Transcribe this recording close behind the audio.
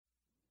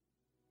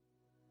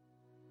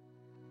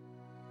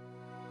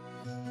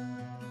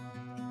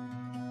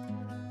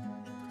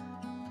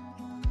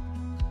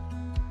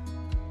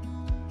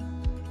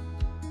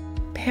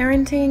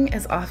Parenting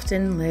is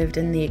often lived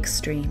in the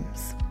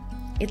extremes.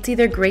 It's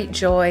either great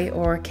joy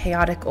or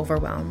chaotic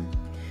overwhelm.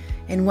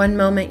 In one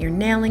moment you're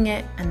nailing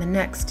it, and the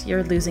next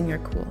you're losing your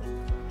cool.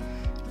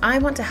 I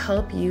want to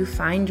help you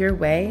find your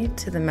way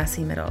to the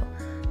messy middle,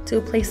 to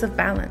a place of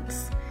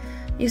balance.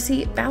 You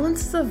see,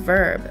 balance is a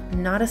verb,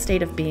 not a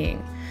state of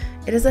being.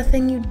 It is a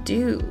thing you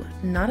do,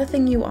 not a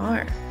thing you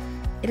are.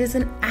 It is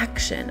an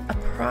action, a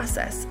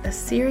process, a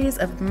series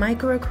of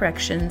micro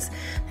corrections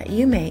that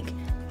you make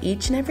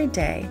each and every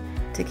day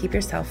to keep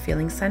yourself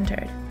feeling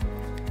centered.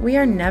 We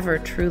are never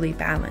truly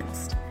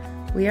balanced.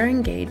 We are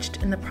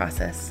engaged in the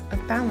process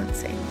of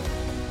balancing.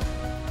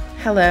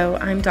 Hello,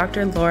 I'm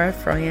Dr. Laura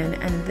Froyen,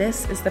 and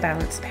this is the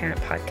Balanced Parent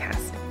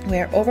Podcast,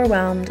 where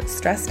overwhelmed,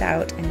 stressed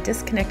out, and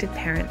disconnected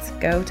parents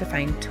go to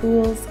find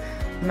tools,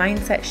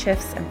 mindset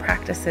shifts, and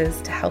practices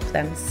to help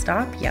them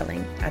stop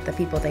yelling at the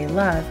people they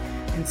love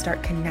and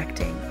start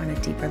connecting on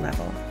a deeper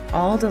level,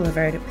 all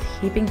delivered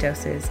with heaping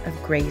doses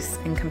of grace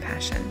and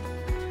compassion.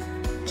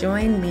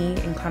 Join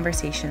me in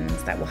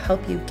conversations that will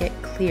help you get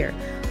clear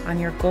on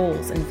your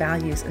goals and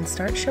values and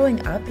start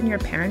showing up in your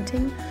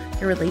parenting,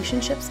 your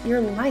relationships,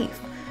 your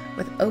life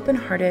with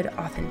open-hearted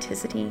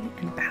authenticity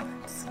and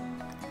balance.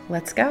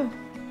 Let's go.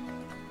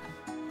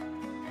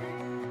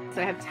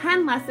 So I have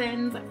 10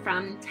 lessons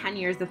from 10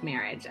 years of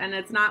marriage, and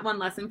it's not one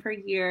lesson per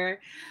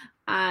year.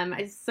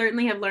 I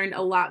certainly have learned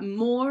a lot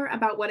more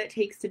about what it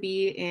takes to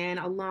be in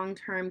a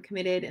long-term,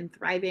 committed, and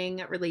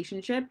thriving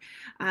relationship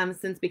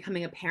since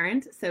becoming a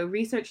parent. So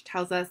research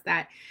tells us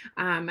that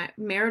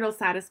marital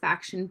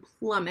satisfaction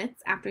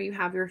plummets after you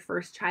have your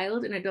first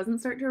child, and it doesn't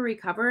start to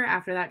recover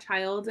after that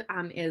child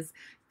is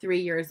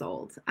 3 years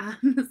old.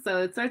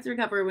 So it starts to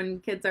recover when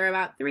kids are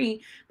about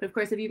 3. But of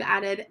course, if you've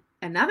added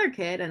another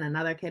kid and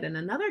another kid and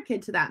another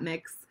kid to that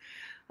mix,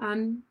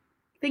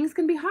 things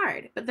can be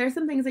hard, but there's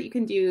some things that you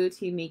can do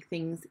to make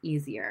things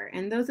easier.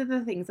 And those are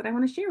the things that I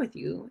want to share with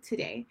you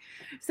today.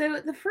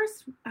 So the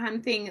first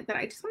thing that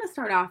I just want to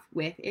start off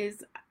with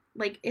is,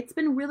 it's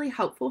been really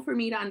helpful for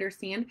me to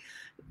understand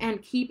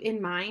and keep in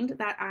mind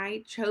that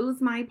I chose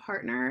my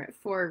partner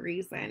for a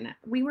reason.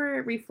 We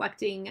were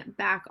reflecting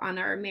back on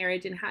our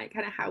marriage and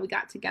how we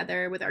got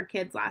together with our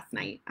kids last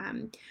night.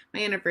 My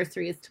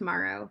anniversary is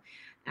tomorrow.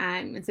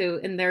 And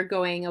they're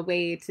going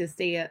away to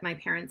stay at my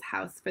parents'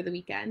 house for the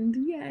weekend.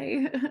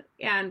 Yay.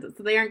 And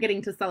so they aren't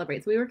getting to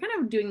celebrate. So we were kind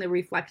of doing the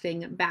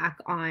reflecting back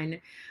on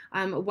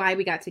why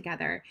we got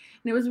together.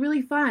 And it was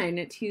really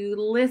fun to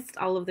list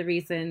all of the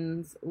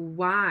reasons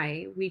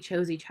why we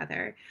chose each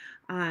other.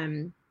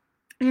 And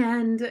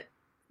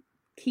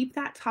keep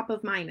that top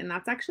of mind. And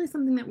that's actually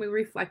something that we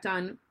reflect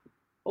on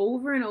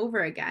over and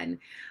over again,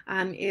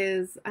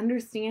 is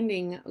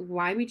understanding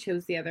why we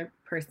chose the other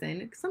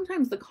person.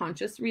 Sometimes the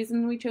conscious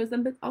reason we chose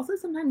them, but also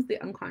sometimes the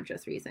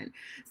unconscious reason.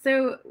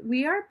 So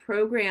we are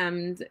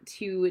programmed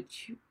to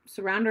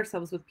surround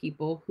ourselves with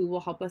people who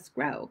will help us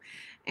grow.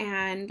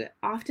 And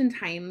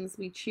oftentimes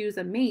we choose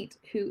a mate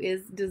who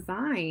is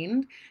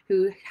designed,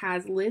 who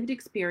has lived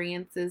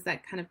experiences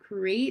that kind of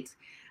create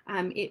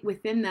it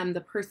within them,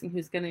 the person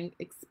who's going to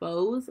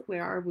expose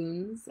where our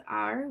wounds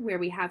are, where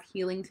we have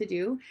healing to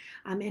do,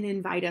 and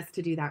invite us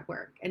to do that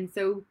work. And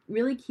so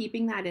really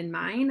keeping that in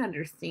mind,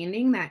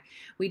 understanding that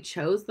we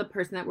chose the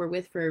person that we're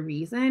with for a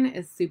reason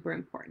is super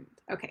important.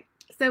 Okay,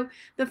 so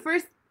the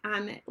first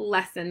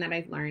lesson that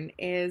I've learned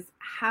is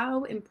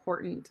how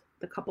important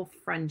the couple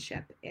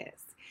friendship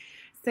is.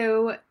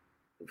 So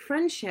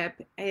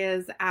friendship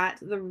is at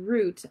the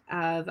root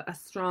of a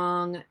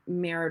strong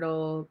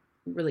marital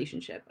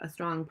relationship, a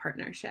strong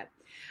partnership.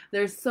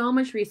 There's so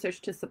much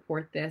research to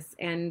support this,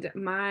 and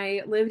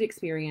my lived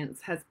experience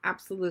has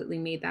absolutely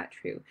made that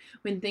true.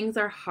 When things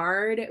are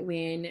hard,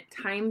 when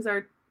times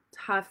are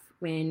tough,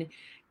 when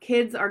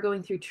kids are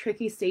going through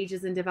tricky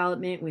stages in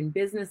development, when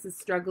business is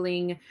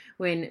struggling,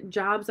 when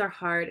jobs are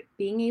hard,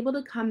 being able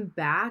to come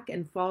back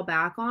and fall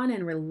back on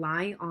and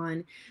rely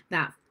on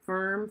that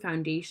firm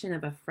foundation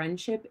of a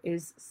friendship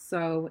is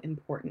so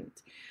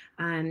important.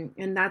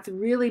 And that's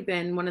really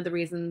been one of the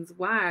reasons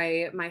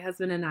why my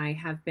husband and I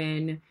have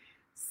been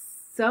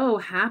so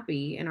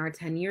happy in our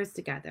 10 years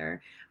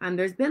together.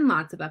 There's been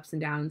lots of ups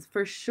and downs.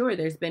 For sure,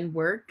 there's been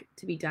work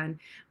to be done,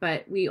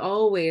 but we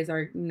always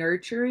are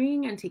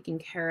nurturing and taking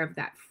care of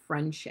that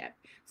friendship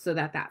so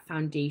that that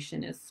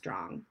foundation is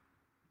strong.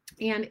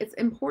 And it's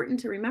important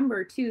to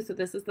remember too, so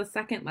this is the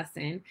second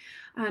lesson,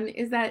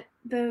 is that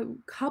the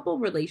couple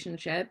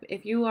relationship,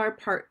 if you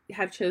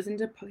have chosen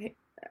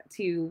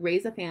to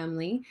raise a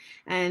family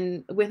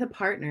and with a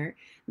partner,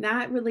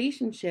 that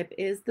relationship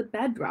is the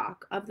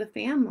bedrock of the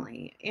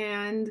family,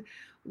 and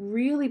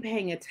really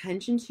paying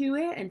attention to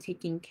it and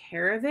taking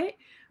care of it,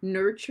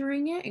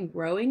 nurturing it and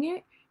growing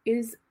it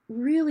is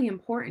really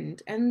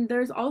important. And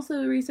there's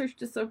also research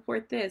to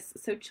support this.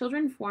 So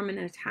children form an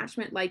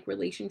attachment-like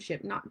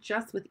relationship, not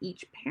just with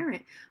each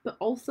parent, but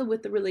also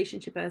with the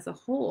relationship as a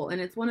whole. And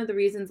it's one of the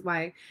reasons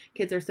why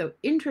kids are so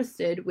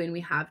interested when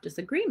we have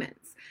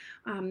disagreements,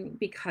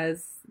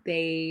 because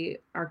they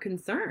are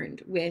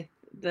concerned with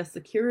the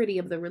security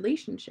of the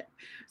relationship.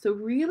 So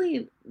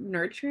really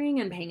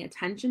nurturing and paying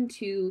attention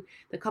to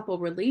the couple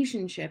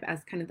relationship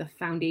as kind of the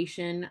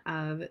foundation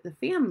of the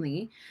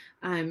family,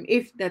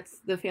 if that's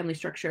the family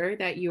structure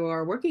that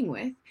you're working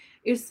with,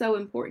 is so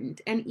important.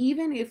 And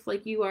even if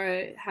like you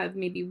have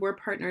maybe were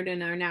partnered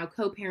and are now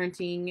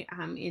co-parenting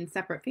in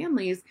separate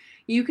families,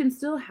 you can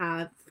still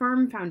have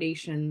firm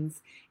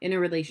foundations in a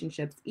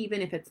relationship,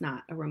 even if it's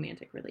not a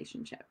romantic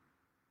relationship.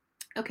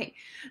 Okay,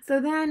 so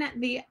then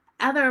the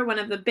other one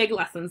of the big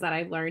lessons that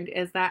I've learned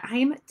is that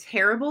I'm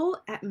terrible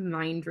at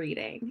mind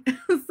reading.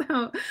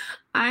 So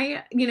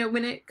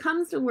when it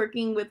comes to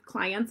working with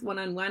clients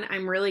one-on-one,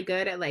 I'm really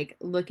good at like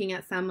looking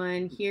at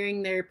someone,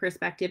 hearing their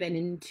perspective and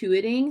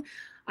intuiting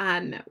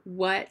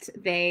what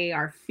they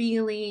are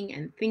feeling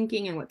and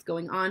thinking and what's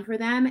going on for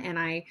them. And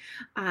I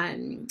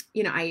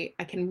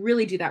can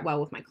really do that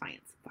well with my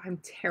clients. I'm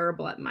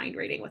terrible at mind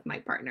reading with my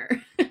partner.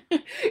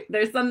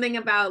 There's something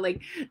about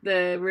like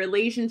the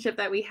relationship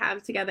that we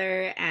have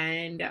together,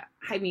 and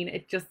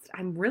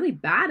I'm really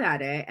bad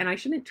at it, and I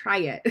shouldn't try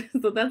it.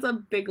 So that's a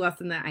big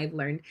lesson that I've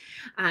learned.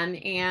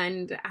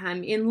 Learning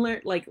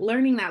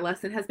that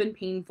lesson has been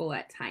painful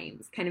at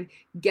times, kind of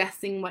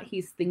guessing what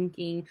he's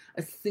thinking,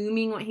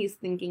 assuming what he's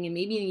thinking, and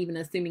maybe even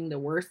assuming the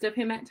worst of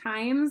him at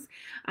times.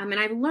 And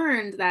I've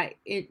learned that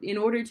in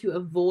order to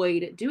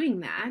avoid doing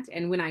that,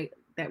 and when I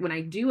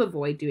do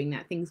avoid doing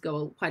that, things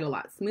go quite a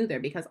lot smoother,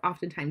 because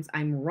oftentimes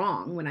I'm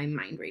wrong when I'm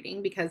mind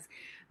reading, because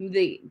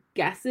the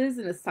guesses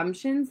and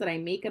assumptions that I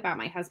make about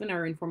my husband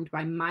are informed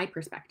by my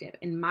perspective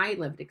and my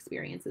lived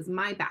experiences,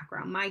 my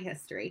background, my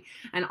history,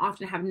 and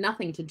often have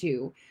nothing to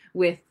do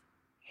with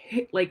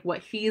like what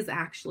he's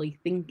actually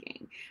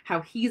thinking,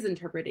 how he's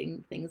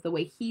interpreting things, the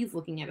way he's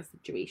looking at a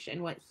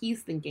situation, what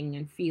he's thinking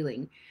and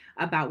feeling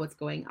about what's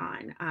going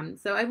on.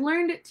 So I've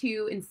learned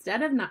to,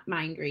 instead of not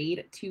mind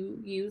read, to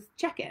use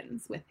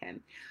check-ins with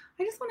him.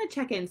 I just want to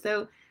check in.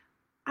 So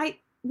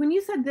when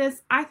you said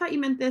this, I thought you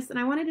meant this, and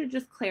I wanted to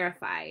just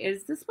clarify.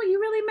 Is this what you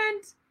really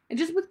meant? And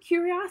just with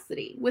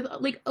curiosity, with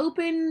like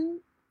open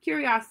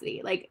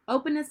curiosity, like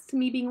openness to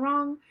me being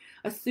wrong,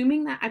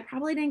 assuming that I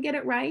probably didn't get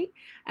it right,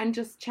 and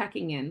just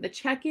checking in. The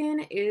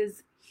check-in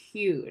is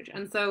huge.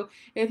 And so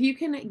if you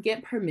can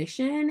get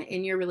permission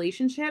in your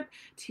relationship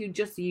to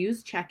just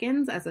use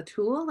check-ins as a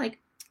tool, like,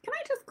 can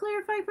I just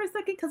clarify for a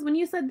second? Because when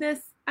you said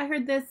this, I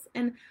heard this,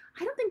 and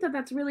I don't think that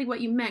that's really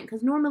what you meant,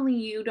 because normally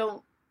you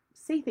don't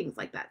say things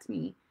like that to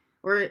me,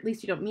 or at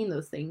least you don't mean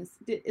those things.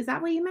 Is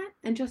that what you meant?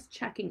 And just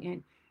checking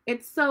in.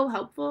 It's so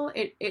helpful.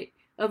 It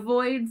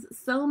avoids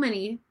so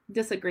many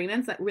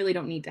disagreements that really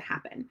don't need to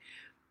happen.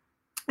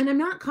 And I'm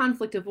not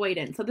conflict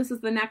avoidant. So this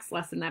is the next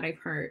lesson that I've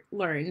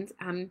learned.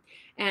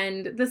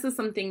 And this is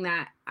something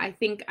that I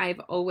think I've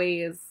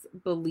always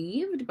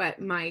believed,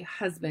 but my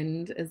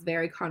husband is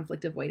very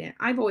conflict avoidant.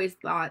 I've always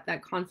thought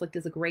that conflict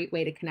is a great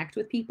way to connect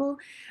with people.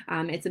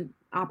 It's an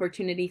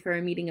opportunity for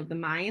a meeting of the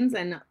minds.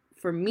 And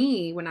for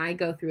me, when I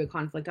go through a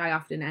conflict, I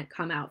often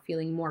come out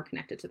feeling more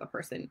connected to the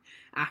person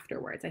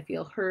afterwards. I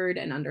feel heard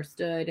and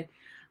understood.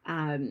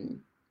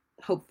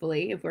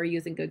 Hopefully, if we're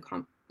using good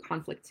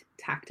conflict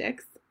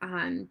tactics.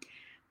 And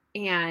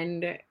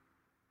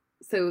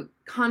so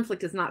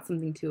conflict is not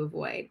something to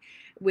avoid.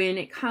 When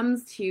it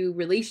comes to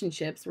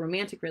relationships,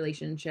 romantic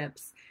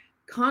relationships,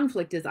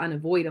 conflict is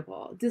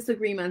unavoidable.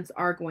 Disagreements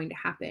are going to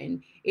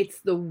happen. It's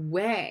the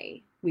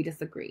way we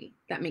disagree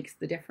that makes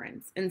the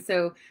difference. And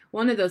so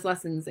one of those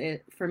lessons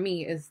for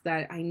me is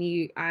that I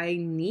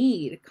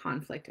need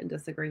conflict and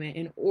disagreement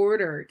in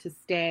order to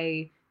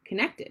stay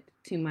connected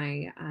to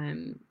my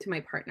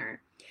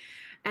partner.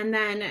 And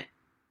then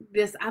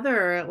the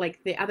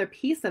other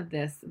piece of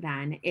this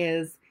then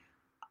is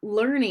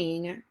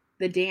learning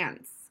the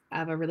dance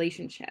of a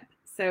relationship.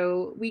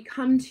 So we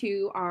come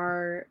to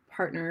our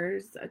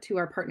partners, to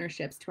our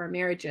partnerships, to our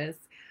marriages,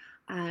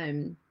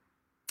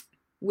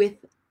 with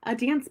a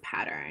dance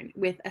pattern,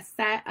 with a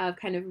set of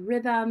kind of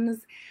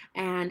rhythms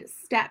and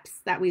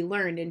steps that we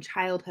learned in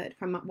childhood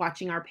from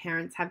watching our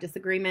parents have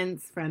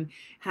disagreements, from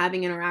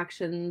having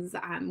interactions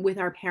with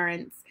our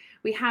parents.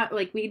 We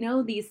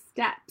know these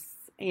steps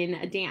in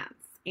a dance,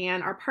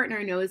 and our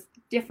partner knows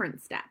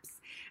different steps.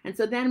 And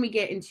so then we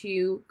get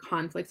into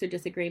conflicts or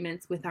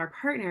disagreements with our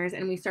partners,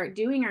 and we start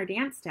doing our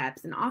dance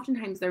steps, and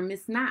oftentimes they're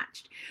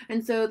mismatched.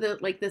 And so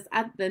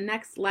the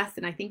next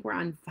lesson, I think we're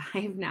on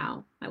 5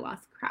 now. I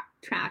lost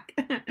track.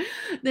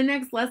 The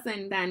next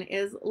lesson then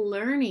is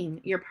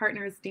learning your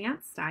partner's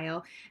dance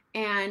style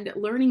and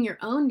learning your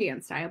own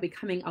dance style,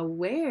 becoming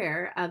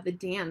aware of the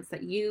dance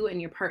that you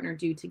and your partner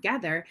do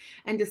together,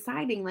 and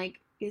deciding, like,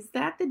 is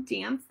that the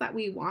dance that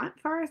we want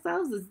for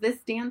ourselves? Is this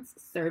dance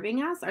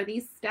serving us? Are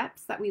these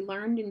steps that we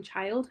learned in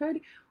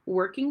childhood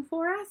working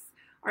for us?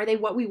 Are they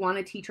what we want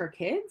to teach our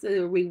kids?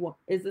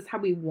 Is this how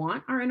we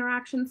want our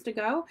interactions to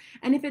go?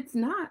 And if it's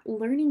not,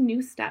 learning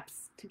new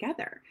steps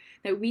together,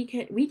 that we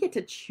get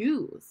to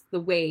choose the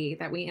way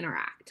that we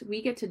interact.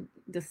 We get to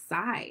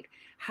decide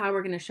how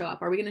we're going to show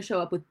up. Are we going to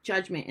show up with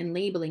judgment and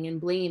labeling and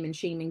blame and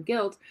shame and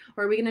guilt?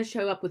 Or are we going to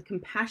show up with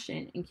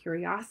compassion and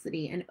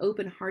curiosity and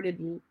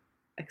open-hearted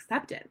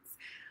acceptance?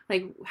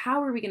 Like,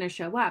 how are we going to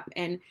show up?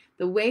 And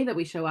the way that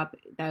we show up,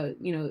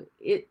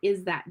 it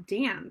is that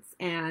dance,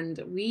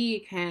 and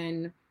we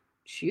can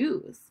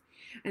choose.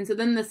 And so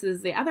then this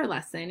is the other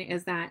lesson,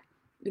 is that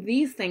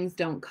these things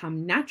don't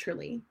come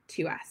naturally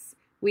to us.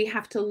 We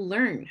have to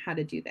learn how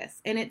to do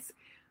this. And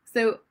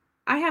so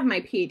I have my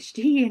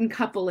PhD in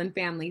couple and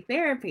family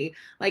therapy.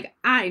 Like,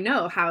 I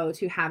know how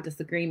to have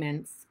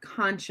disagreements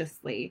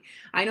consciously.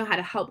 I know how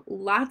to help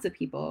lots of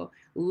people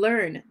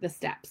learn the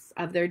steps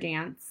of their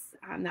dance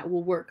that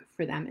will work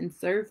for them and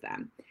serve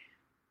them.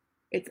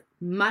 It's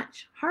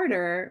much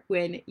harder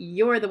when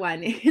you're the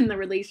one in the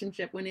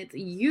relationship, when it's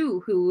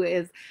you who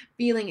is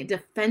feeling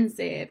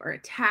defensive or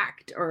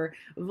attacked or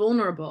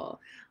vulnerable.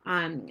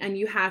 And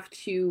you have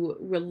to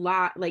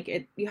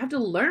you have to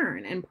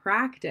learn and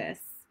practice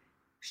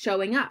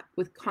showing up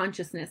with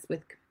consciousness,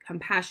 with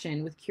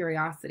compassion, with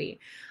curiosity.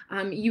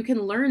 You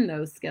can learn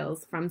those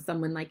skills from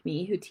someone like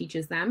me who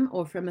teaches them,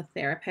 or from a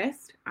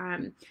therapist.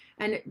 And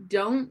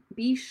don't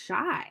be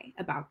shy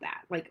about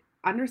that. Like,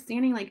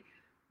 understanding, like,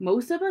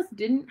 most of us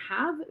didn't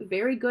have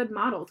very good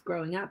models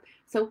growing up.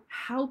 So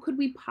how could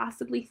we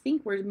possibly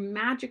think we're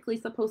magically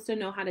supposed to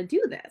know how to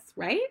do this,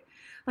 right?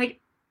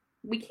 Like,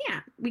 we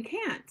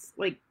can't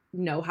like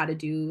know how to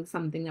do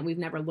something that we've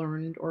never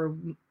learned or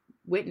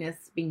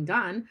witnessed being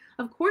done.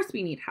 Of course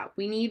we need help.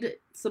 We need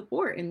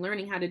support in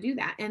learning how to do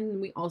that.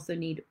 And we also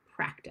need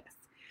practice.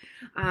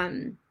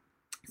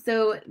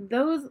 So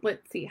those,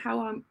 let's see,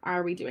 how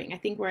are we doing? I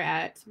think we're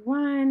at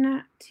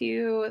 1,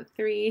 2,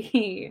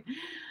 3,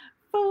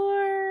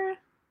 4,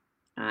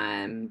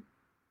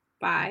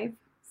 5,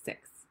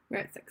 6. We're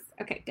at 6.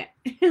 Okay, good.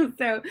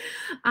 So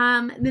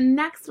the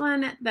next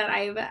one that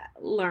I've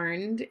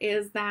learned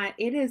is that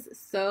it is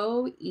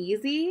so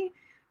easy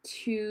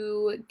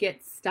to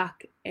get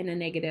stuck in a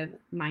negative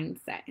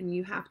mindset, and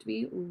you have to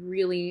be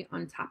really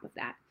on top of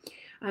that.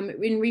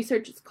 In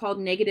research, it's called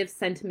negative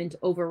sentiment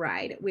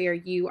override, where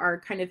you are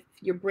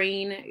your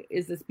brain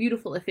is this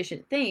beautiful,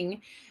 efficient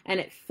thing, and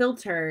it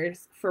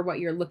filters for what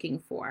you're looking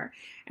for.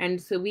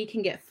 And so we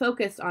can get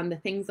focused on the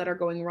things that are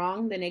going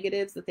wrong, the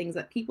negatives, the things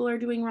that people are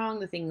doing wrong,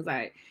 the things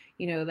that,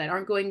 that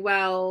aren't going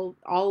well,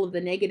 all of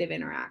the negative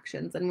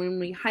interactions. And when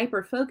we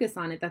hyper focus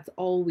on it, that's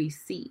all we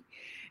see.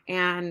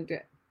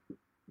 And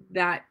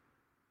that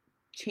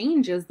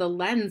changes the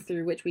lens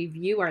through which we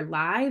view our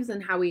lives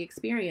and how we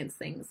experience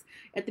things.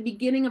 At the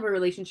beginning of a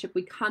relationship,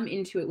 we come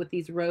into it with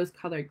these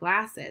rose-colored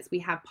glasses. We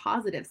have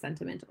positive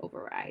sentiment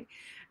override,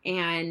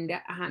 and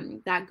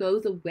that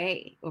goes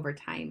away over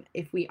time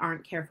if we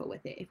aren't careful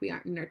with it, if we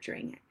aren't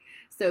nurturing it.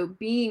 So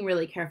being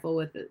really careful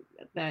with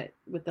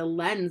the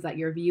lens that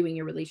you're viewing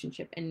your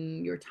relationship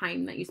and your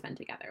time that you spend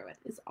together with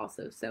is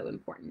also so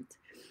important.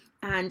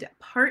 And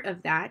part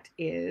of that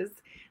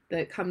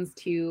comes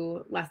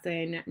to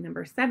lesson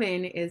number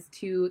 7, is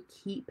to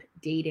keep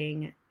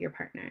dating your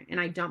partner. And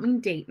I don't mean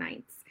date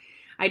nights.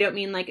 I don't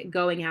mean like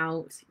going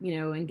out,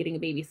 and getting a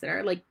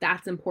babysitter. Like,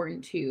 that's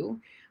important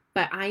too.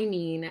 But I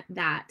mean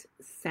that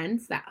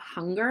sense, that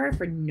hunger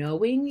for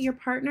knowing your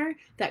partner,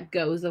 that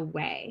goes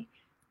away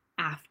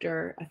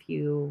after a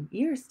few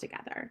years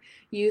together.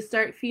 You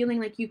start feeling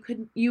like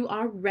you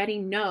already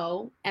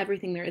know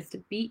everything there is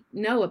to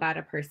know about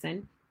a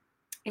person.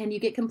 And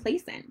you get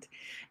complacent,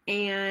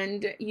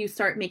 and you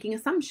start making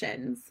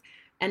assumptions.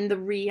 And the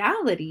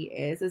reality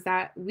is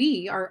that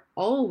we are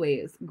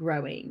always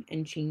growing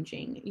and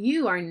changing.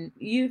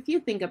 If you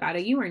think about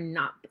it, you are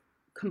not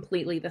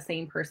completely the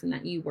same person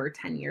that you were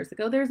 10 years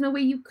ago. There's no way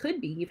you could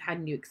be. You've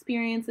had new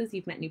experiences,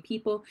 you've met new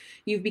people,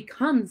 you've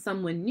become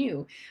someone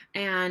new.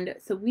 And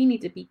so we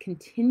need to be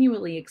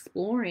continually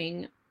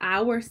exploring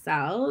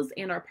ourselves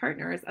and our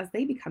partners as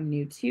they become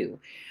new too.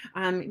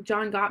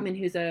 John Gottman,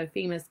 who's a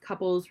famous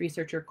couples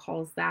researcher,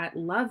 calls that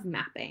love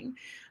mapping.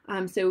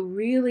 So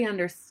really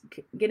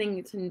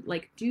getting to,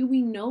 like, do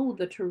we know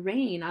the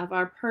terrain of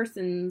our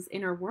person's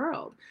inner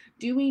world?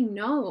 Do we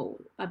know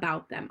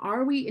about them?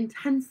 Are we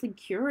intensely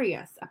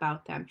curious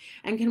about them?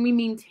 And can we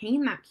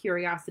maintain that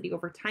curiosity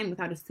over time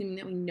without assuming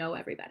that we know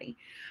everybody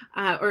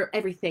or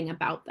everything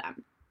about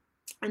them?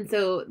 And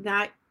so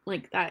that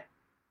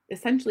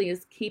essentially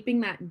is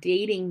keeping that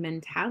dating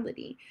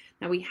mentality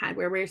that we had,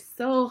 where we're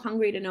so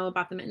hungry to know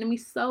about them, and then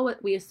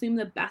we assume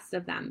the best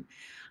of them.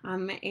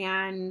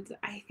 And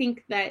I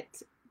think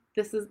that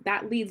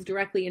that leads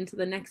directly into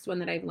the next one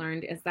that I've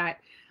learned, is that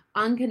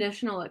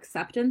unconditional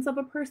acceptance of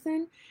a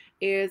person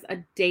is a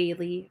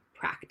daily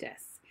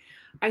practice.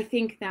 I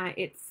think that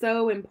it's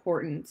so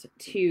important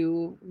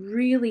to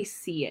really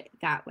see it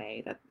that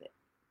way, that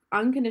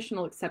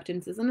unconditional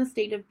acceptance isn't a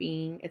state of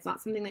being. It's not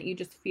something that you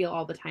just feel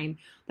all the time.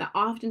 That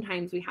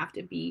oftentimes we have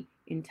to be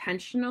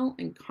intentional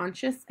and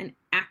conscious and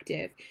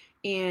active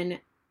in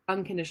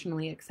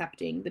unconditionally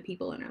accepting the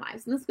people in our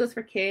lives. And this goes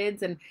for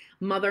kids and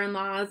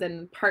mother-in-laws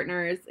and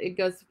partners. It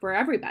goes for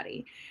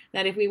everybody.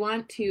 That if we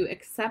want to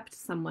accept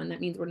someone,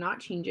 that means we're not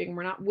changing.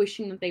 We're not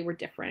wishing that they were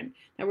different.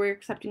 That we're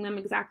accepting them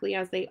exactly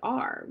as they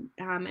are,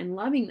 and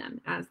loving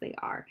them as they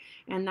are.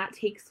 And that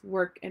takes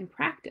work and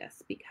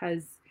practice,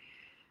 because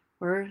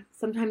we're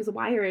sometimes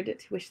wired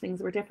to wish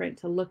things were different,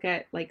 to look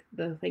at like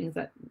the things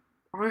that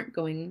aren't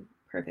going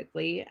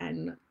perfectly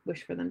and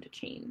wish for them to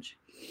change.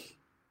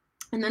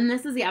 And then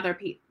this is the other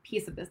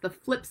piece of this. The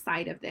flip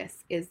side of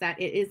this is that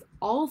it is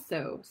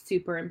also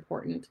super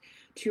important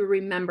to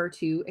remember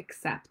to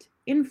accept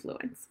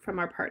influence from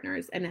our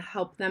partners and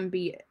help them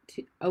be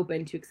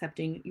open to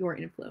accepting your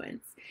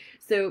influence.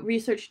 So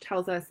research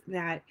tells us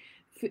that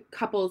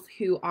couples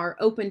who are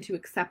open to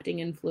accepting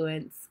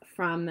influence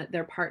from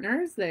their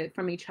partners,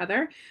 from each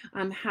other,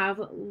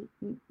 have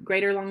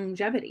greater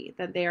longevity,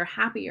 that they are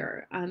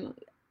happier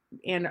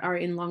and are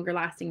in longer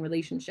lasting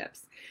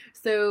relationships.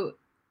 So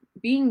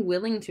being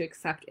willing to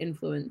accept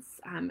influence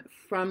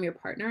from your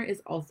partner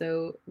is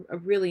also a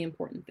really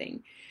important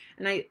thing.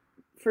 And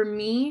for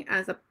me,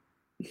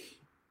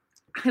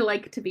 I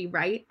like to be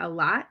right a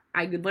lot.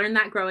 I learned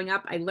that growing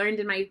up. I learned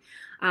in my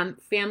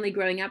family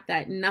growing up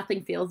that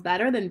nothing feels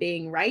better than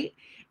being right.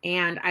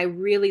 And I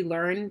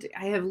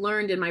have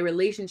learned in my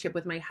relationship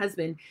with my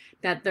husband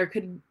that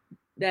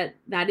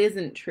that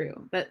isn't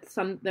true.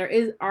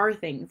 That are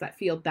things that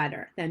feel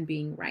better than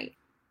being right.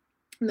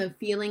 The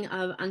feeling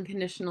of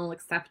unconditional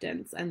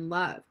acceptance and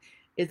love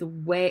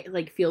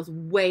feels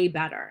way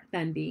better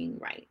than being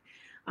right.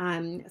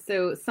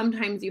 So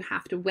sometimes you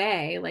have to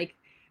weigh, like,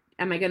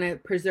 am I going to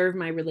preserve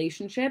my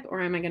relationship,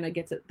 or am I going to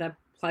get to the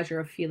pleasure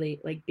of feeling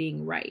like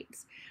being right?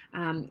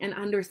 And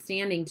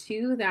understanding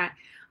too that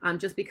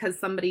just because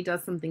somebody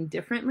does something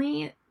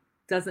differently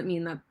doesn't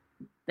mean that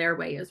their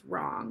way is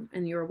wrong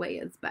and your way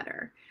is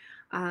better.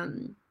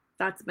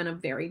 That's been a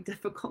very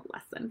difficult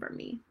lesson for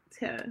me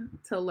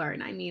to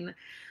learn. I mean,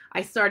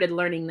 I started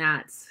learning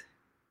that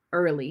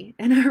early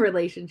in our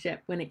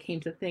relationship when it came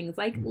to things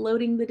like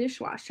loading the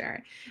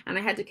dishwasher. And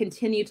I had to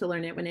continue to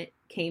learn it when it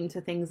came to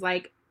things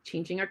like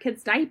changing our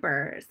kids'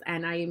 diapers.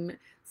 And I'm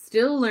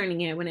still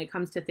learning it when it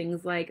comes to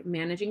things like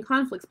managing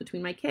conflicts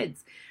between my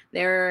kids.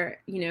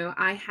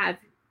 I have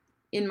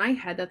in my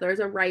head that there's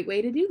a right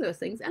way to do those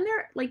things. And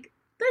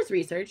there's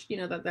research,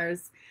 that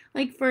there's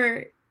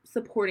for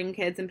supporting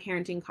kids and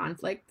parenting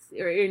conflicts,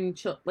 or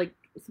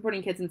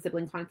supporting kids in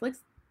sibling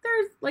conflicts,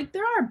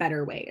 there are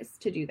better ways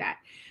to do that.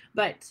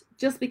 But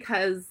just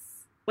because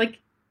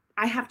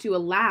I have to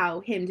allow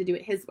him to do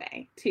it his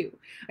way too.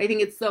 I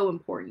think it's so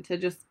important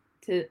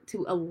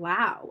to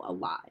allow a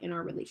lot in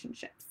our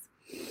relationships.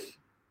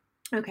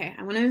 Okay,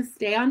 I want to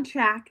stay on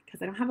track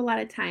because I don't have a lot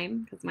of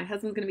time, because my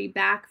husband's going to be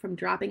back from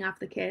dropping off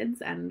the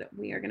kids and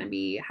we are going to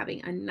be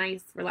having a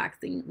nice,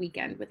 relaxing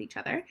weekend with each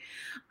other.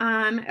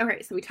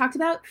 Okay, so we talked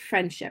about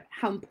friendship,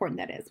 how important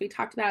that is. We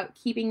talked about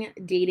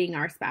dating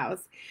our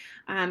spouse.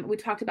 We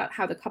talked about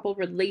how the couple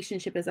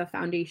relationship is a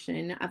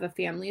foundation of a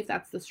family, if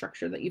that's the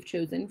structure that you've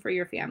chosen for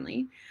your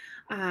family.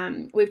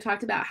 We've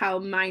talked about how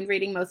mind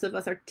reading, most of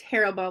us are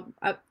terrible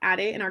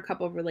at it in our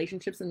couple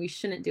relationships, and we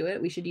shouldn't do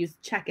it. We should use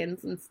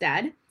check-ins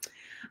instead.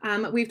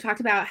 We've talked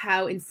about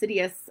how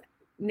insidious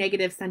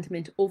negative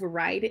sentiment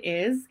override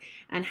is,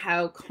 and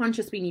how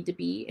conscious we need to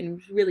be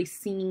in really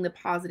seeing the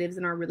positives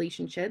in our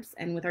relationships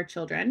and with our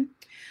children.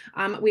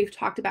 We've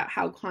talked about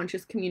how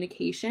conscious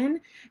communication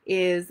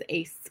is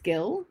a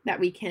skill that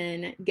we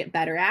can get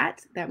better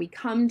at, that we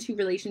come to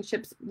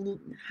relationships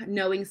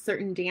knowing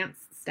certain dance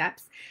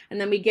steps,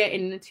 and then we get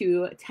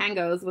into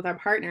tangos with our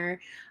partner,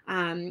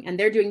 and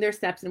they're doing their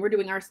steps and we're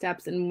doing our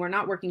steps, and we're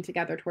not working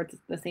together towards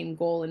the same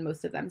goal in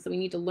most of them. So we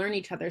need to learn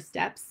each other's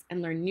steps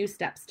and learn new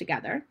steps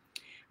together,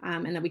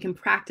 and that we can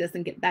practice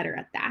and get better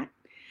at that.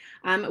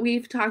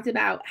 We've talked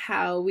about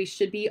how we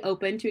should be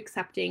open to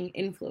accepting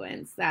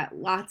influence, that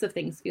lots of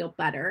things feel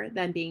better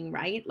than being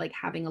right, like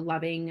having a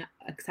loving,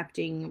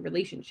 accepting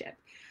relationship.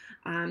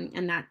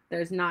 And that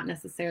there's not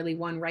necessarily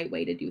one right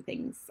way to do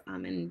things.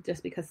 And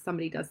just because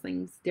somebody does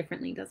things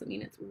differently doesn't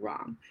mean it's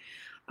wrong.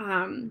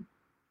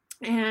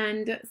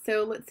 And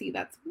so let's see,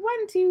 that's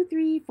 1, 2,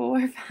 3,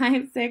 4,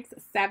 5, 6,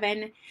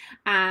 7. Is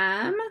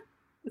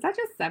that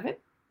just 7?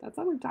 That's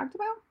all we've talked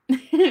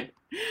about?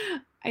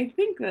 I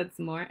think that's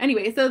more.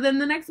 Anyway, so then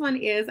the next one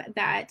is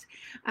that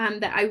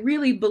I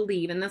really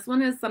believe, and this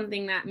one is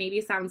something that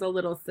maybe sounds a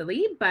little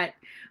silly, but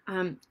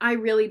I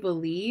really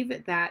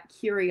believe that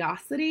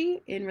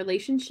curiosity in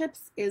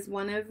relationships is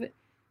one of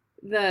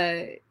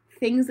the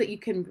things that you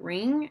can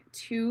bring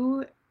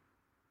to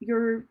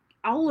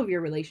all of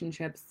your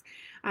relationships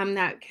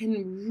that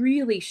can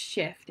really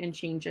shift and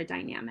change a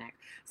dynamic.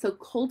 So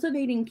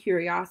cultivating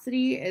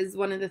curiosity is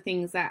one of the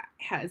things that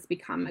has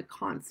become a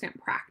constant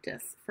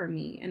practice for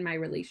me in my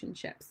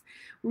relationships.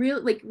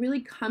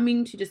 Really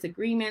coming to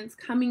disagreements,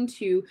 coming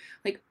to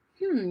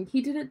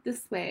he did it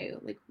this way.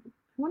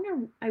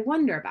 I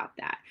wonder about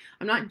that.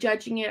 I'm not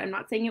judging it. I'm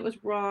not saying it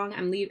was wrong.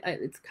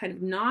 It's kind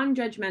of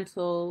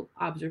non-judgmental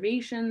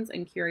observations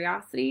and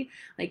curiosity.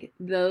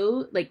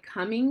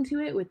 Coming to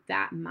it with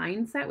that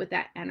mindset, with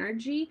that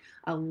energy,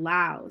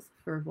 allows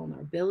for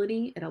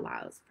vulnerability. It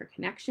allows for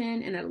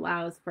connection, and it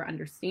allows for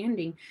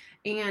understanding.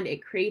 And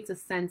it creates a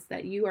sense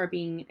that you are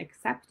being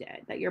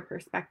accepted, that your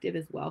perspective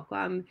is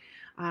welcome,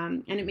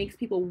 And it makes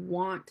people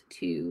want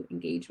to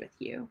engage with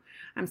you.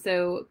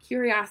 So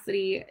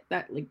curiosity,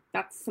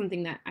 that's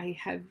something that I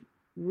have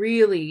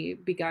really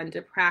begun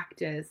to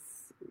practice,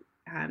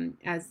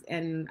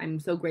 and I'm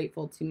so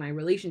grateful to my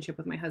relationship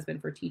with my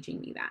husband for teaching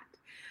me that.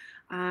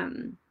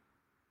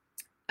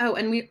 Oh,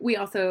 and we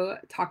also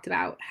talked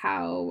about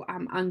how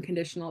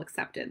unconditional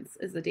acceptance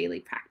is a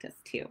daily practice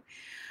too.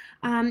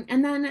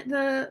 And then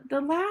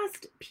the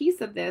last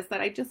piece of this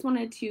that I just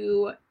wanted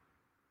to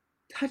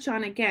touch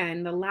on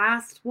again, the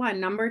last one,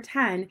 number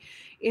 10,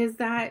 is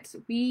that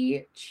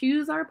we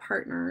choose our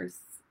partners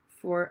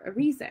for a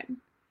reason.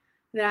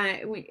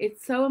 That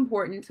it's so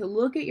important to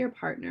look at your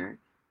partner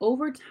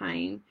over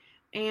time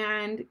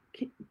and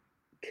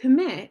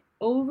commit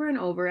over and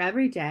over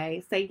every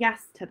day, say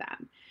yes to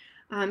them.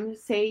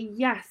 Say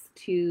yes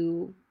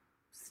to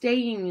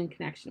staying in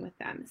connection with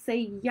them.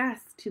 Say yes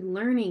to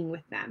learning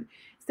with them.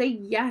 Say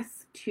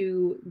yes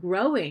to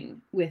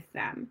growing with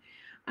them.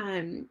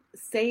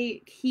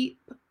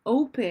 Keep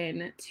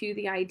open to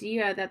the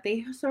idea that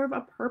they serve a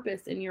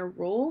purpose in your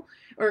role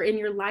or in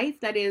your life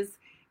that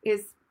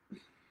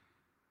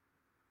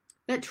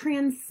that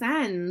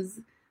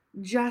transcends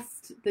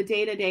just the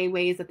day-to-day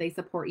ways that they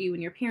support you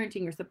in your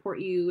parenting or support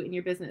you in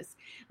your business.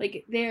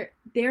 Like they're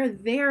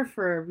there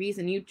for a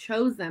reason. You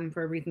chose them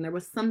for a reason. There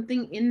was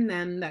something in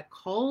them that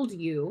called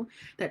you,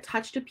 that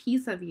touched a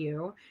piece of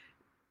you,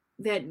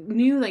 that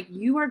knew like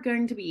you are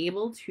going to be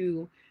able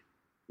to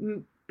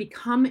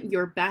become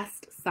your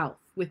best self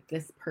with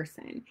this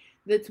person.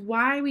 That's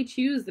why we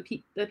choose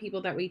the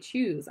people that we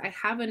choose. I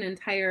have an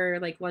entire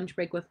lunch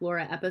break with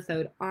Laura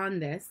episode on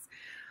this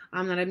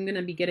that I'm going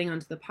to be getting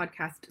onto the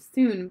podcast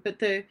soon. But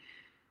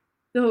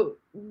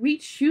we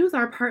choose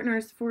our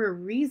partners for a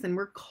reason.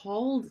 We're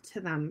called to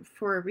them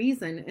for a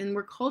reason, and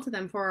we're called to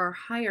them for our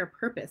higher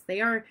purpose.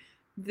 They are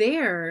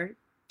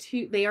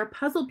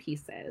puzzle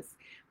pieces.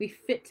 We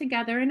fit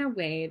together in a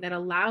way that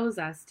allows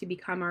us to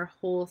become our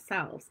whole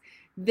selves.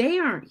 They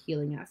aren't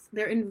healing us.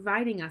 They're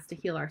inviting us to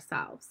heal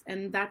ourselves.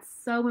 And that's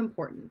so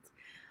important.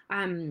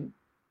 And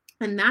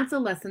that's a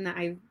lesson that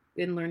I've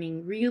been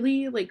learning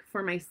really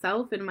for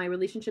myself and my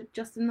relationship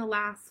just in the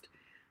last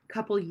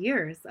couple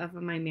years of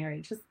my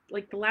marriage. Just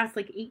the last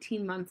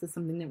 18 months is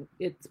something that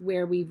it's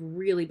where we've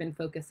really been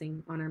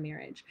focusing on our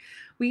marriage.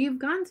 We've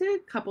gone to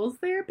couples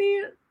therapy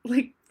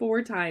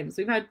 4 times.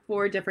 We've had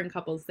 4 different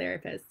couples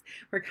therapists.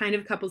 We're kind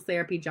of couples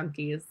therapy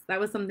junkies. That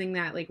was something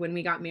that when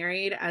we got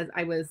married,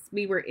 I was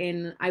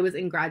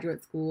in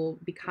graduate school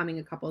becoming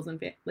a couple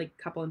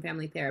and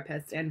family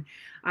therapist, and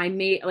I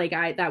made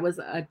that was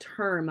a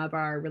term of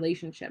our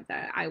relationship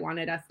that I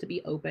wanted us to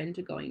be open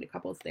to going to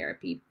couples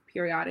therapy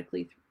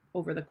periodically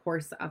over the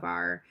course of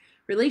our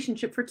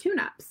relationship for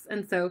tune-ups.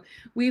 And so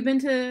we've been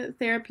to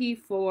therapy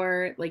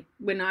for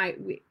when I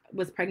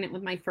was pregnant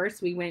with my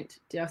first, we went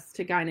just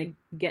to kind of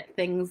get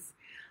things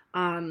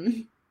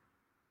in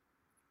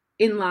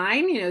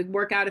line,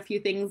 work out a few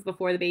things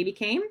before the baby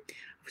came.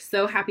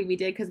 So happy we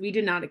did, because we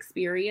did not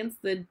experience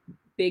the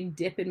big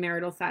dip in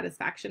marital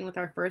satisfaction with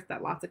our first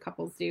that lots of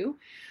couples do.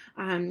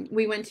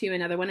 We went to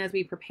another one as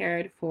we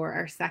prepared for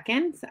our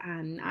second.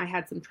 I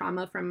had some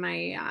trauma from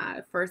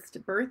my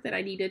first birth that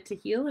I needed to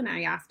heal, and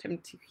I asked him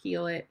to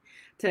heal it,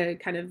 to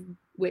kind of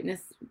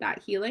witness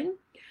that healing.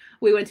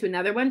 We went to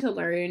another one to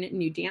learn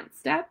new dance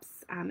steps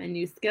and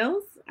new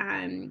skills,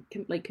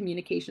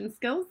 communication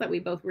skills that we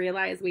both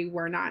realized we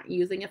were not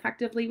using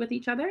effectively with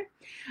each other.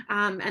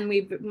 And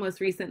we've most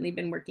recently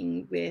been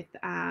working with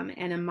an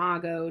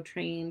Imago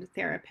trained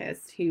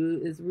therapist who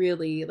is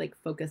really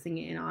focusing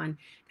in on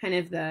kind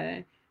of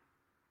the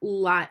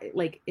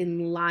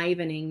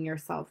enlivening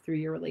yourself through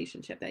your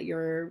relationship, that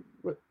your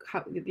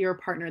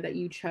partner that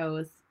you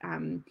chose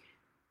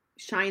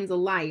shines a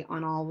light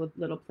on all the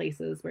little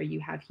places where you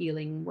have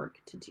healing work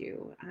to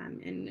do,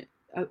 and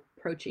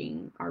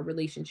approaching our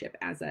relationship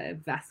as a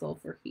vessel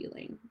for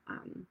healing,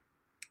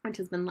 which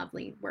has been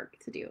lovely work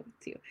to do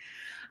too.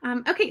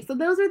 Okay, so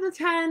those are the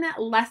 10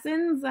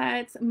 lessons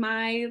that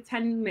my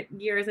 10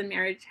 years in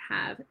marriage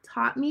have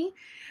taught me.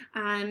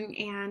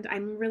 And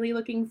I'm really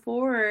looking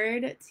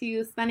forward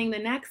to spending the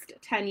next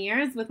 10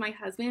 years with my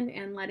husband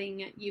and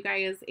letting you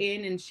guys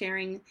in and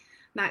sharing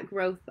that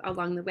growth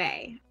along the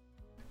way.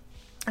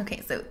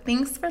 Okay, so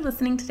thanks for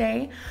listening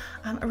today.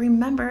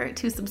 Remember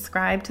to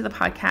subscribe to the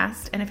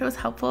podcast, and if it was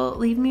helpful,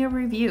 leave me a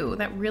review.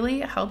 That really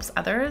helps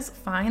others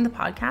find the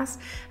podcast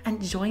and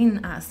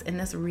join us in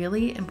this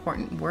really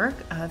important work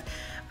of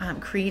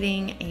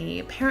creating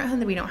a parenthood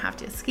that we don't have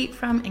to escape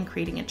from, and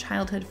creating a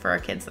childhood for our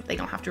kids that they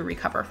don't have to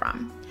recover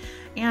from.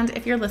 And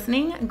if you're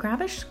listening,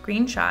 grab a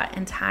screenshot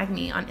and tag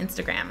me on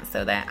Instagram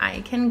so that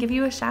I can give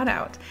you a shout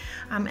out.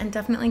 And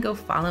definitely go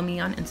follow me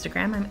on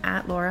Instagram. I'm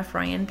at Laura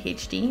Froyen,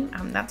 PhD.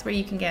 That's where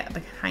you can get a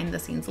behind the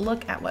scenes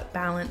look at what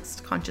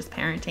balanced conscious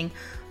parenting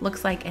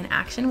looks like in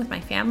action with my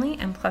family.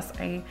 And plus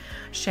I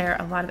share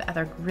a lot of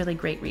other really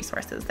great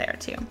resources there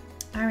too.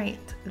 All right,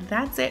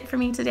 that's it for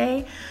me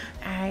today.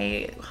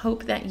 I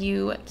hope that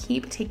you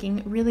keep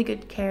taking really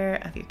good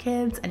care of your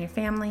kids and your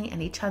family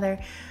and each other,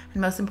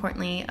 and most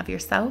importantly, of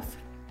yourself.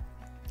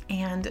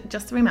 And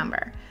just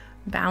remember,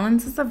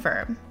 balance is a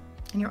verb,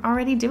 and you're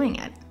already doing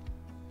it.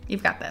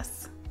 You've got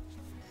this.